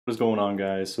What is going on,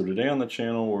 guys? So today on the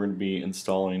channel we're going to be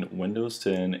installing Windows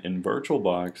 10 in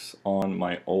VirtualBox on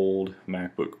my old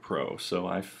MacBook Pro. So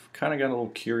I've kind of got a little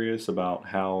curious about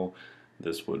how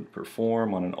this would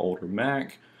perform on an older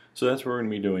Mac. So that's what we're going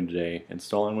to be doing today,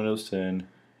 installing Windows 10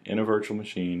 in a virtual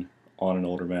machine on an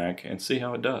older Mac and see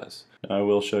how it does. Now I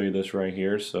will show you this right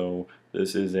here. So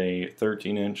this is a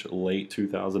 13-inch late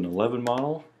 2011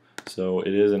 model. So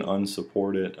it is an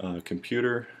unsupported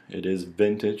computer. It is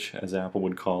vintage, as Apple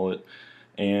would call it,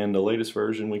 and the latest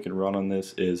version we can run on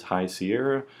this is High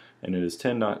Sierra, and it is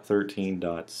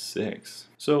 10.13.6.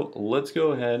 So let's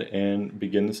go ahead and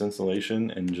begin this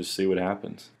installation and just see what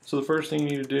happens. So the first thing you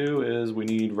need to do is we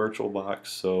need VirtualBox.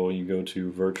 So you go to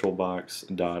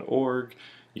virtualbox.org.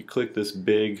 You click this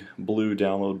big blue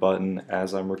download button.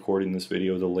 As I'm recording this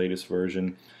video, the latest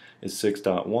version is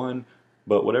 6.1.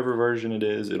 But whatever version it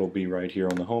is, it'll be right here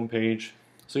on the home page.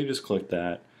 So you just click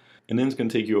that, and then it's going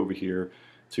to take you over here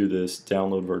to this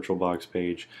download VirtualBox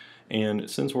page. And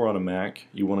since we're on a Mac,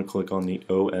 you want to click on the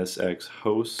OSX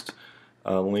host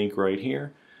link right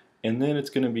here, and then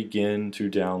it's going to begin to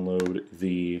download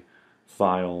the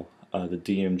file, the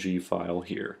DMG file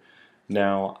here.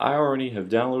 Now, I already have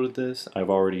downloaded this.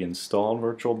 I've already installed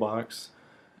VirtualBox,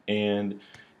 and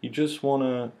you just want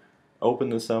to open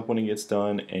this up when it gets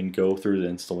done and go through the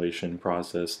installation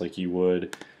process like you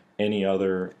would any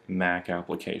other Mac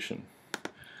application.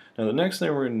 Now the next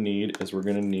thing we're going to need is we're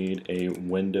going to need a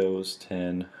Windows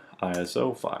 10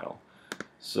 ISO file.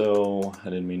 So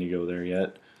I didn't mean to go there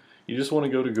yet. You just want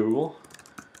to go to Google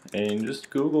and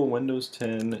just Google Windows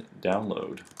 10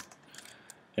 download.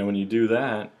 And when you do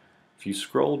that, if you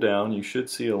scroll down, you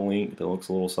should see a link that looks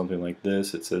a little something like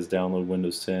this. It says download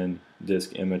Windows 10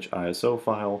 disk image ISO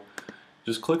file.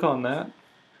 Just click on that,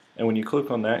 and when you click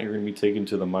on that, you're going to be taken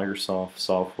to the Microsoft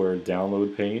software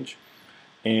download page,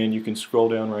 and you can scroll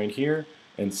down right here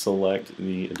and select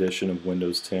the edition of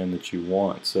Windows 10 that you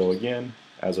want. So again,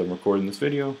 as I'm recording this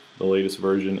video, the latest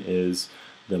version is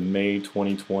the May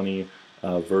 2020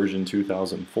 version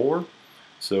 2004.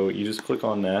 So you just click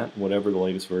on that, whatever the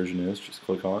latest version is, just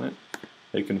click on it,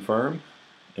 hit confirm,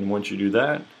 and once you do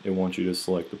that, it wants you to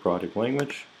select the project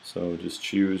language. So just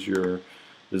choose your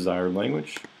desired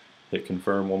language, hit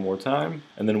confirm one more time,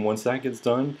 and then once that gets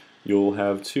done, you'll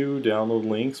have two download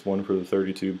links, one for the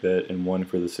 32-bit and one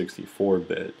for the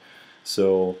 64-bit.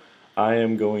 So I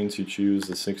am going to choose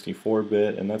the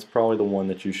 64-bit, and that's probably the one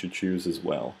that you should choose as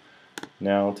well.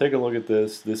 Now take a look at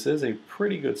this. This is a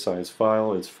pretty good size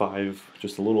file. It's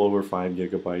just a little over 5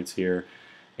 gigabytes here,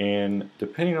 and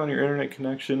depending on your internet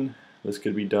connection, this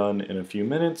could be done in a few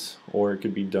minutes, or it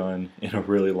could be done in a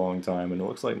really long time, and it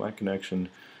looks like my connection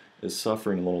is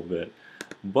suffering a little bit.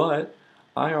 But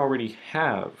I already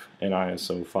have an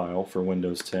ISO file for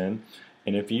Windows 10,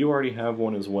 and if you already have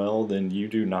one as well, then you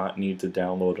do not need to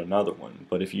download another one.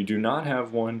 But if you do not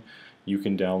have one, you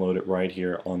can download it right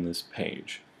here on this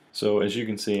page. So as you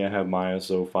can see, I have my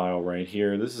ISO file right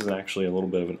here. This is actually a little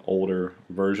bit of an older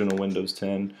version of Windows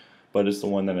 10, but it's the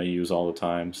one that I use all the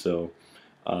time. So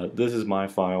this is my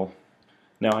file.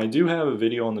 Now I do have a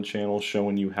video on the channel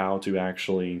showing you how to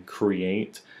actually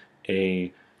create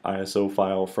a ISO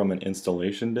file from an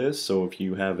installation disk. So if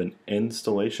you have an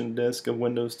installation disk of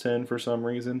Windows 10 for some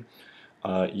reason,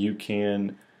 you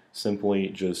can simply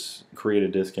just create a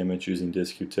disk image using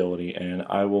disk utility, and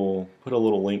I will put a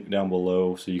little link down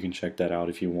below so you can check that out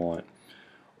if you want.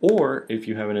 Or if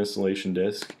you have an installation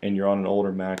disk and you're on an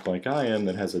older Mac like I am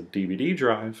that has a DVD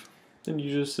drive, then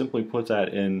you just simply put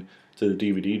that in to the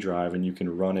DVD drive and you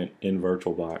can run it in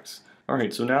VirtualBox.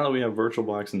 Alright, so now that we have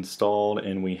VirtualBox installed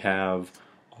and we have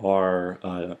our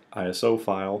ISO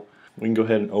file, we can go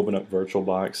ahead and open up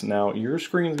VirtualBox. Now your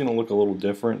screen is going to look a little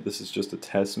different. This is just a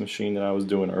test machine that I was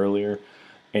doing earlier,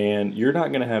 and you're not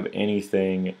going to have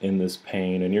anything in this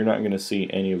pane, and you're not going to see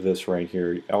any of this right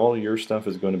here. All your stuff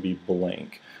is going to be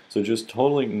blank. So just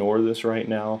totally ignore this right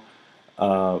now.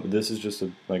 This is just,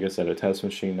 like I said, a test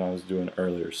machine that I was doing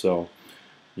earlier. So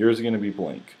yours is going to be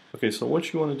blank. Okay, so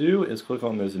what you want to do is click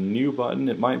on this new button.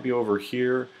 It might be over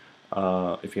here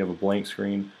if you have a blank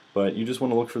screen, but you just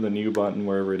want to look for the new button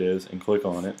wherever it is and click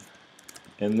on it.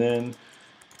 And then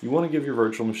you want to give your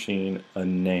virtual machine a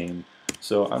name.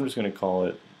 So I'm just going to call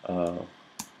it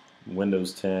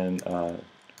Windows 10.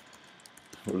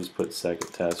 We'll just put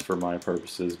second test for my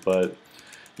purposes, but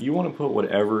you want to put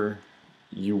whatever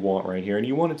you want right here, and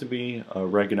you want it to be a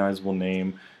recognizable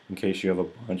name in case you have a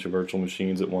bunch of virtual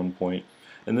machines at one point.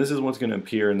 And this is what's going to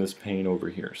appear in this pane over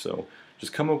here. So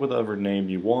just come up with whatever name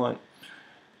you want.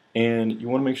 And you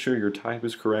want to make sure your type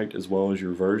is correct as well as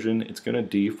your version. It's going to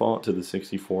default to the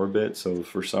 64-bit, so if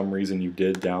for some reason you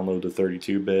did download the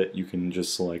 32-bit, you can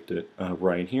just select it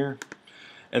right here.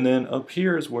 And then up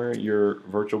here is where your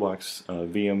VirtualBox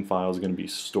VM file is going to be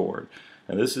stored.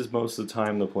 Now this is most of the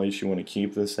time the place you want to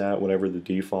keep this at, whatever the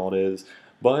default is,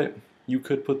 but you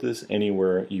could put this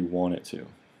anywhere you want it to.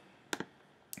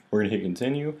 We're going to hit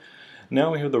continue.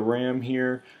 Now we have the RAM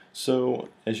here. So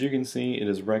as you can see, it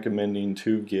is recommending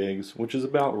 2 gigs, which is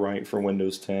about right for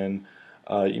Windows 10.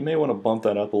 You may want to bump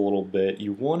that up a little bit.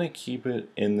 You want to keep it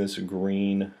in this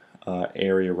green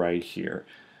area right here.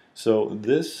 So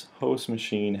this host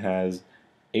machine has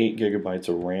 8 gigabytes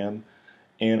of RAM,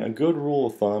 and a good rule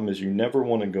of thumb is you never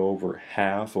want to go over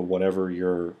half of whatever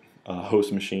your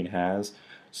host machine has.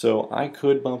 So I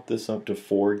could bump this up to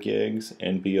 4 gigs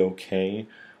and be okay,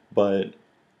 but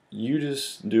you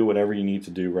just do whatever you need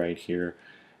to do right here.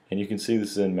 And you can see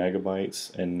this is in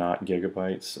megabytes and not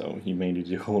gigabytes, so you may need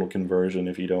to do a little conversion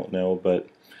if you don't know, but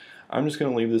I'm just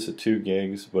going to leave this at 2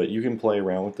 gigs, but you can play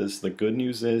around with this. The good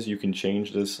news is you can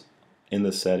change this in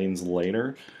the settings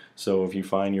later, so if you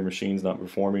find your machine's not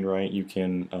performing right, you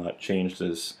can change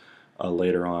this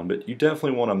later on, but you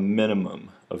definitely want a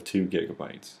minimum of 2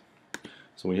 gigabytes.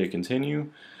 So we hit continue.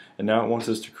 And now it wants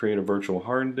us to create a virtual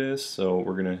hard disk, so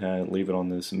we're going to leave it on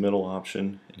this middle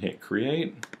option and hit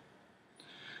create.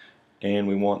 And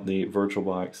we want the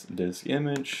VirtualBox disk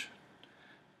image,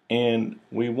 and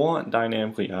we want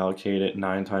dynamically allocated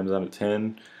 9 times out of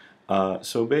 10.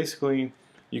 So basically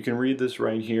you can read this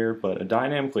right here, but a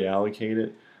dynamically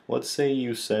allocated, let's say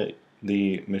you set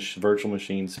the virtual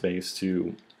machine space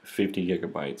to 50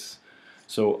 gigabytes.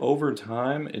 So over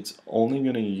time, it's only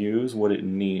going to use what it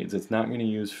needs. It's not going to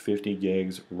use 50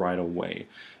 gigs right away.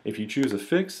 If you choose a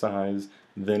fixed size,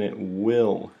 then it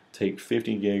will take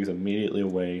 50 gigs immediately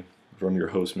away from your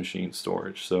host machine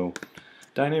storage. So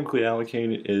dynamically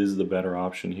allocated is the better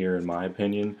option here in my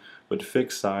opinion, but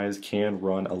fixed size can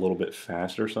run a little bit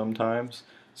faster sometimes.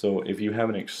 So if you have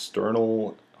an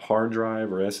external hard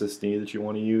drive or SSD that you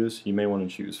want to use, you may want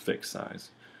to choose fixed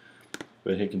size.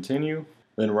 But hit continue.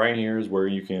 Then right here is where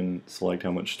you can select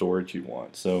how much storage you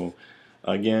want. So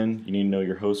again, you need to know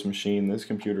your host machine. This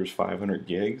computer is 500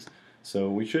 gigs, so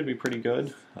we should be pretty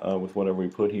good with whatever we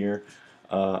put here.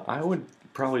 I would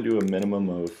probably do a minimum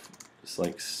of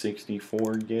like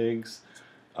 64 gigs.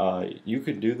 You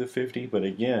could do the 50, but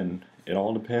again, it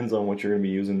all depends on what you're going to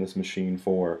be using this machine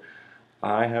for.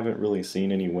 I haven't really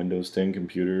seen any Windows 10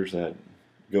 computers that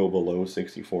go below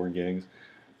 64 gigs,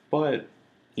 but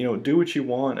you know, do what you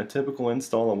want. A typical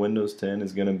install of Windows 10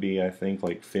 is going to be, I think,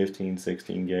 like 15,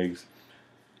 16 gigs.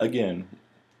 Again,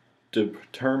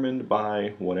 determined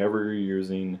by whatever you're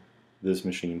using this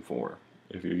machine for.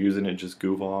 If you're using it just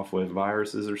goof off with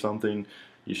viruses or something,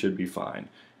 you should be fine.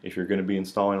 If you're going to be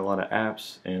installing a lot of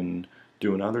apps and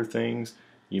doing other things,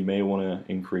 you may want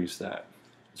to increase that.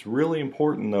 It's really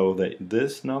important though that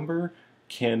this number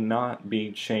cannot be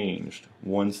changed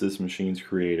once this machine's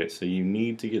created, so you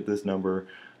need to get this number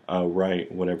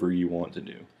right whatever you want to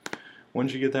do.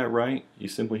 Once you get that right, you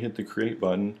simply hit the create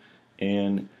button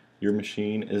and your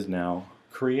machine is now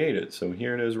created. So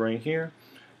here it is right here.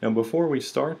 Now before we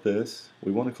start this,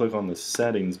 we want to click on the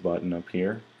settings button up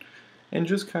here and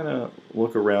just kind of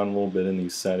look around a little bit in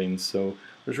these settings. So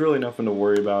there's really nothing to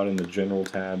worry about in the general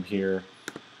tab here.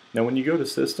 Now when you go to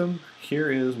system, here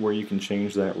is where you can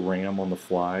change that RAM on the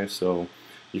fly, so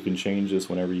you can change this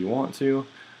whenever you want to.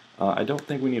 I don't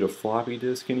think we need a floppy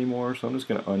disk anymore, so I'm just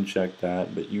going to uncheck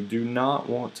that, but you do not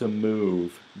want to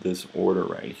move this order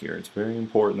right here. It's very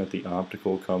important that the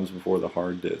optical comes before the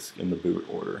hard disk in the boot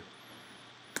order.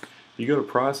 If you go to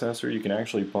processor, you can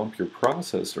actually bump your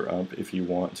processor up if you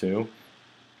want to.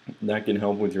 That can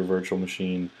help with your virtual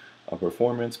machine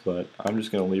performance, but I'm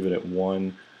just going to leave it at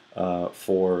 1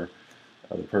 for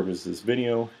the purpose of this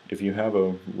video. If you have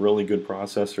a really good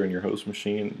processor in your host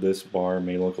machine, this bar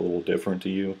may look a little different to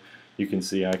you. You can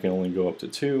see I can only go up to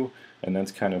 2, and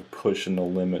that's kind of pushing the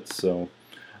limits, so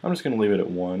I'm just going to leave it at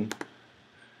 1.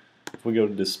 If we go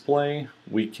to display,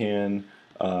 we can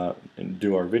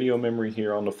do our video memory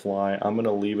here on the fly. I'm going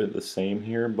to leave it the same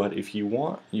here, but if you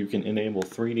want, you can enable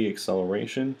 3D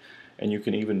acceleration, and you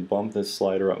can even bump this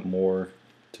slider up more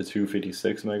to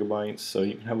 256 megabytes, so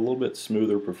you can have a little bit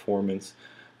smoother performance.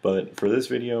 But for this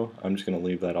video, I'm just going to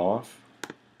leave that off.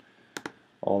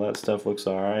 All that stuff looks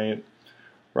alright.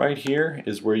 Right here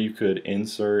is where you could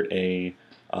insert a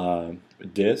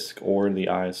disk or the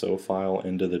ISO file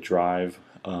into the drive,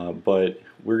 but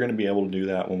we're going to be able to do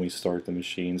that when we start the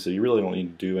machine, so you really don't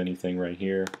need to do anything right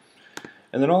here.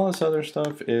 And then all this other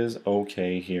stuff is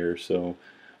okay here, so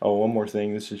Oh, one more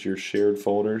thing, this is your shared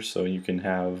folder, so you can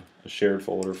have a shared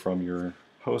folder from your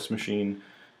host machine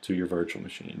to your virtual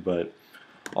machine. But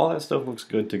all that stuff looks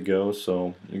good to go,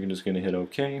 so you're just going to hit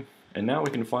OK. And now we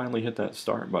can finally hit that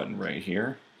start button right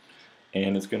here,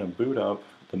 and it's going to boot up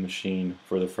the machine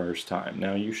for the first time.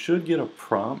 Now you should get a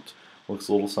prompt, looks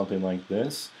a little something like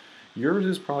this. Yours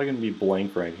is probably going to be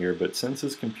blank right here, but since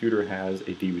this computer has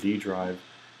a DVD drive,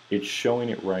 it's showing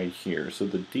it right here. So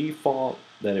the default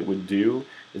that it would do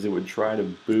is it would try to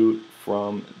boot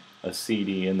from a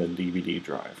CD in the DVD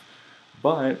drive.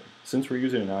 But since we're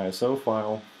using an ISO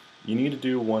file, you need to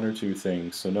do one or two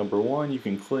things. So number one, you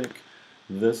can click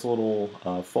this little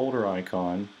folder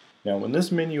icon. Now when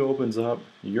this menu opens up,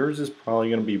 yours is probably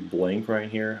going to be blank right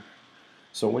here.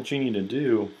 So what you need to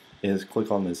do is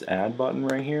click on this add button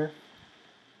right here,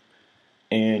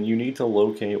 and you need to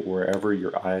locate wherever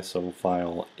your ISO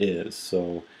file is.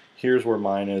 So here's where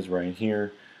mine is right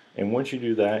here, and once you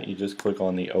do that, you just click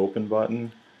on the open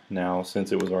button. Now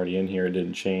since it was already in here, it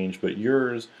didn't change, but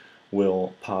yours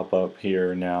will pop up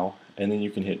here now, and then you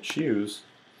can hit choose,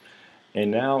 and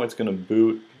now it's going to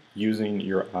boot using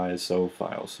your ISO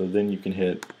file. So then you can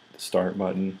hit the start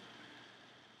button,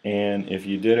 and if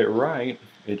you did it right,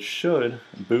 it should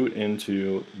boot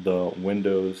into the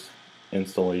Windows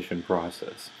installation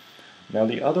process. Now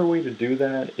the other way to do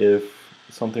that, if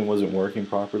something wasn't working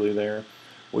properly there,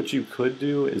 what you could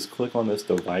do is click on this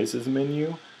devices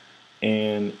menu,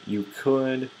 and you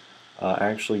could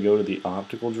actually go to the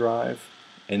optical drive,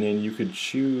 and then you could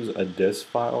choose a disk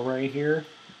file right here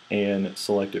and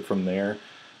select it from there,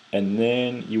 and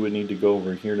then you would need to go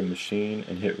over here to machine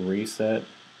and hit reset,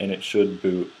 and it should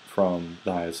boot from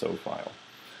the ISO file.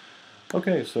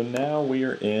 Okay, so now we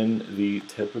are in the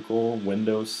typical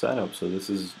Windows setup. So this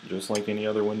is just like any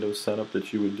other Windows setup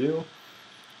that you would do.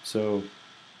 So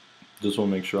just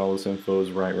want to make sure all this info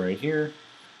is right here,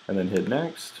 and then hit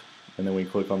next, and then we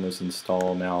click on this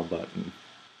install now button.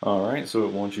 Alright, so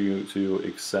it wants you to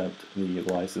accept the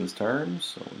license terms,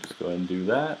 so we'll just go ahead and do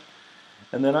that.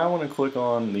 And then I want to click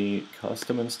on the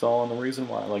custom install, and the reason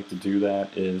why I like to do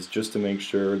that is just to make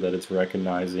sure that it's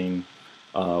recognizing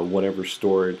whatever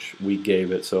storage we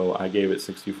gave it. So I gave it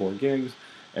 64 gigs,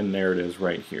 and there it is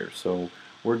right here. So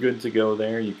we're good to go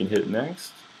there. You can hit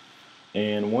next,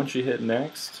 and once you hit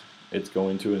next, it's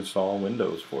going to install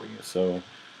Windows for you. So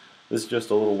this is just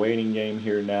a little waiting game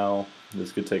here now.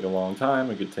 This could take a long time.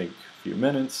 It could take a few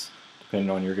minutes depending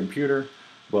on your computer,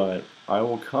 but I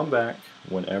will come back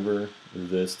whenever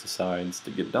this decides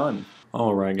to get done.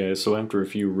 Alright guys, so after a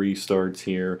few restarts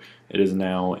here, it is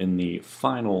now in the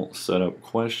final setup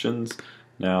questions.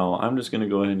 Now I'm just going to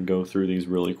go ahead and go through these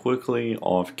really quickly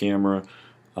off camera.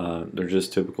 They're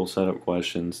just typical setup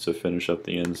questions to finish up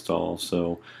the install,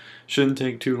 so shouldn't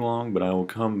take too long, but I will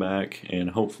come back and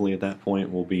hopefully at that point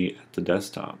we'll be at the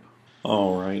desktop.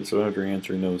 Alright, so after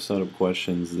answering those setup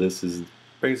questions, this is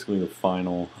basically the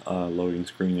final loading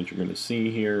screen that you're going to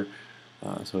see here.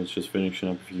 So it's just finishing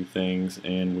up a few things,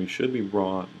 and we should be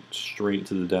brought straight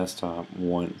to the desktop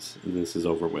once this is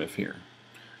over with here.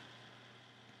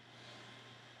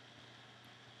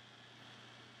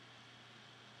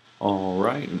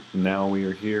 Alright, now we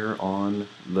are here on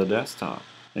the desktop.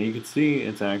 Now you can see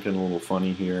it's acting a little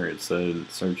funny here. It said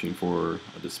searching for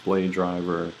a display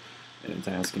driver, and it's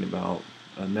asking about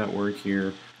a network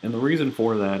here. And the reason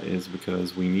for that is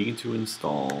because we need to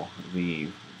install the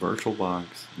VirtualBox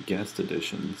guest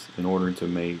editions in order to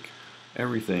make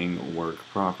everything work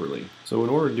properly. So in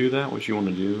order to do that, what you want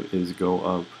to do is go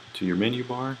up to your menu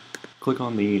bar, click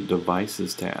on the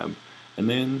Devices tab, and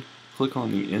then click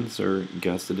on the Insert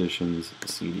Guest Editions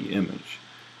CD image.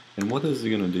 And what this is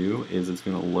going to do is it's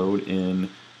going to load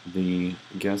in the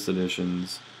Guest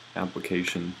Editions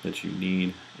application that you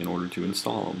need in order to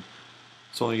install them.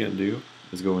 So all you got to do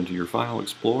is go into your File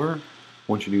Explorer.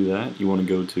 Once you do that, you want to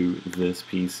go to this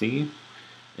PC,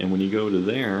 and when you go to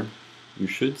there, you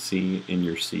should see in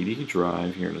your CD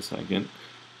drive here in a second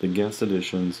the guest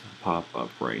editions pop up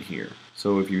right here.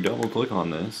 So if you double click on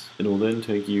this, it will then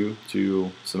take you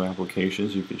to some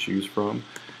applications you can choose from.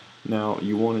 Now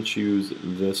you want to choose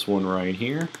this one right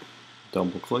here,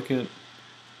 double click it,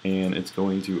 and it's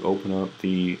going to open up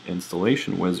the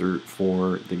installation wizard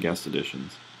for the guest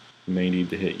editions. You may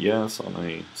need to hit yes on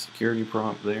a security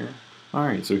prompt there.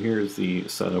 Alright, so here's the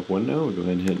setup window. Go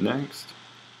ahead and hit next.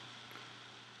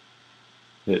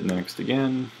 Hit next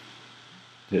again.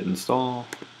 Hit install.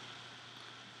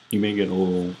 You may get a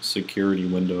little security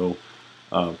window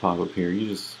pop up here. You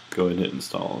just go ahead and hit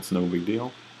install. It's no big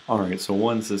deal. Alright, so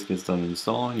once this gets done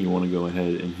installing, you want to go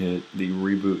ahead and hit the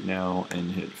reboot now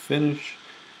and hit finish.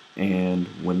 And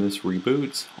when this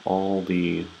reboots, all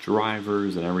the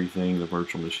drivers and everything the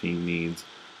virtual machine needs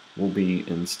will be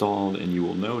installed, and you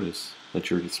will notice that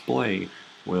your display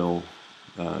will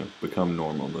become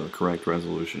normal, the correct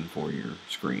resolution for your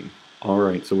screen.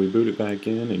 Alright, so we boot it back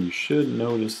in, and you should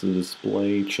notice the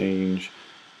display change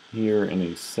here in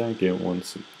a second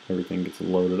once everything gets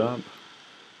loaded up.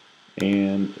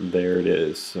 And there it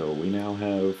is. So we now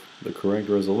have the correct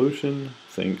resolution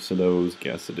thanks to those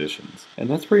guest additions. And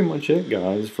that's pretty much it,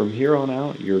 guys. From here on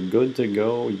out, you're good to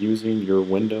go using your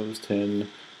Windows 10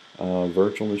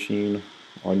 virtual machine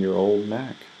on your old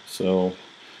Mac. So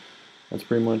that's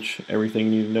pretty much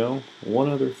everything you need to know. One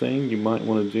other thing you might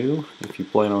want to do if you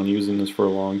plan on using this for a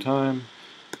long time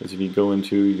is if you go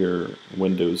into your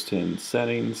Windows 10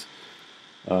 settings,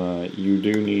 you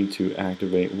do need to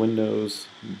activate Windows,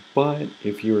 but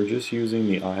if you are just using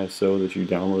the ISO that you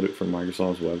downloaded from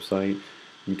Microsoft's website,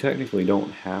 you technically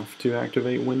don't have to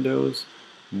activate Windows,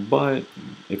 but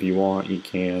if you want, you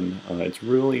can. It's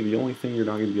really the only thing you're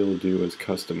not going to be able to do is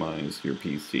customize your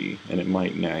PC, and it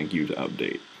might nag you to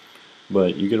update.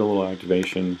 But you get a little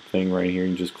activation thing right here,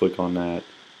 you just click on that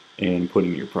and put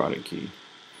in your product key.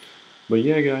 But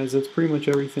yeah, guys, that's pretty much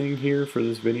everything here for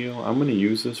this video. I'm going to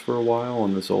use this for a while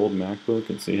on this old MacBook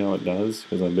and see how it does,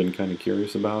 because I've been kind of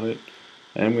curious about it.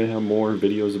 I'm going to have more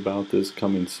videos about this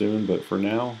coming soon, but for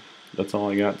now, that's all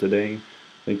I got today.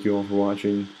 Thank you all for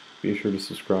watching. Be sure to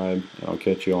subscribe, and I'll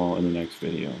catch you all in the next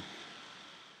video.